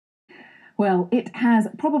Well, it has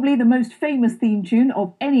probably the most famous theme tune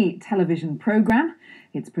of any television programme.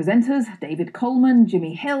 Its presenters, David Coleman,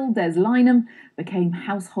 Jimmy Hill, Des Lynam, became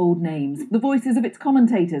household names. The voices of its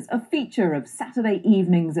commentators, a feature of Saturday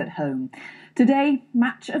evenings at home. Today,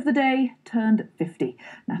 Match of the Day turned 50.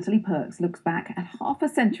 Natalie Pirks looks back at half a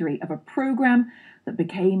century of a programme that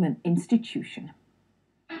became an institution.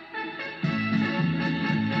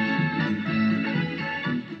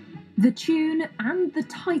 The tune and the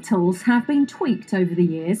titles have been tweaked over the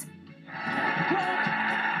years,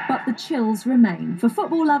 but the chills remain. For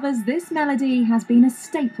football lovers, this melody has been a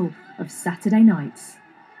staple of Saturday nights.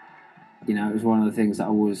 You know, it was one of the things that I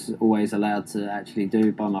was always allowed to actually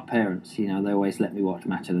do by my parents. You know, they always let me watch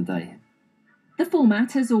Match of the Day. The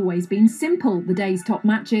format has always been simple. The day's top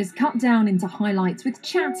matches cut down into highlights with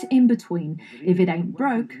chat in between. If it ain't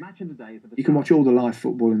broke... You can watch all the live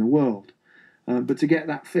football in the world, but to get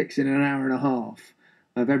that fix in an hour and a half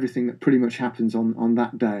of everything that pretty much happens on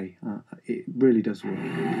that day, it really does work.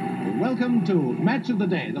 Welcome to Match of the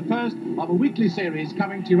Day, the first of a weekly series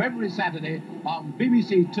coming to you every Saturday on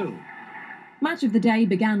BBC Two. Match of the Day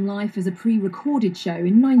began life as a pre-recorded show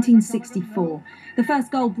in 1964. The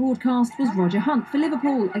first goal broadcast was Roger Hunt for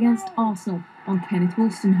Liverpool against Arsenal on Kenneth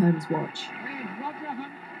Wolstenholme's watch.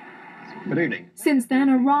 Good evening. Since then,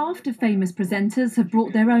 a raft of famous presenters have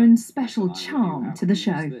brought their own special charm to the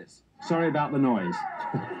show. Sorry about the noise.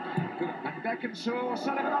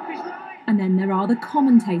 And then there are the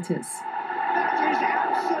commentators.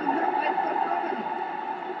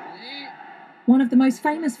 One of the most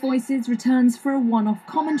famous voices returns for a one-off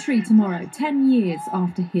commentary tomorrow, 10 years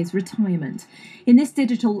after his retirement. In this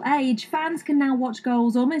digital age, fans can now watch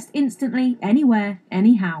goals almost instantly, anywhere,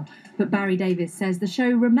 anyhow. But Barry Davies says the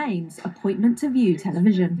show remains appointment-to-view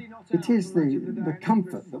television. It is the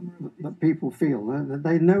comfort that people feel.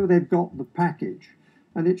 They know they've got the package.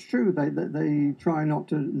 And it's true, they try not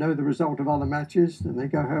to know the result of other matches, and they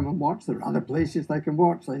go home and watch. There are other places they can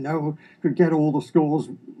watch. They know could get all the scores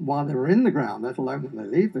while they were in the ground, let alone when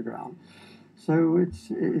they leave the ground. So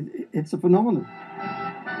it's a phenomenon.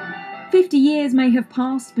 50 years may have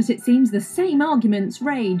passed, but it seems the same arguments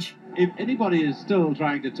rage. If anybody is still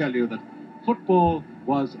trying to tell you that football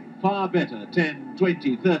was far better 10,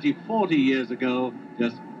 20, 30, 40 years ago,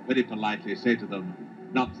 just very politely say to them,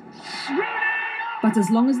 nonsense. But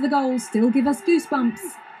as long as the goals still give us goosebumps,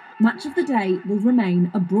 Match of the Day will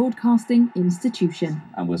remain a broadcasting institution.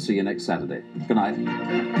 And we'll see you next Saturday. Good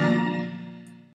night.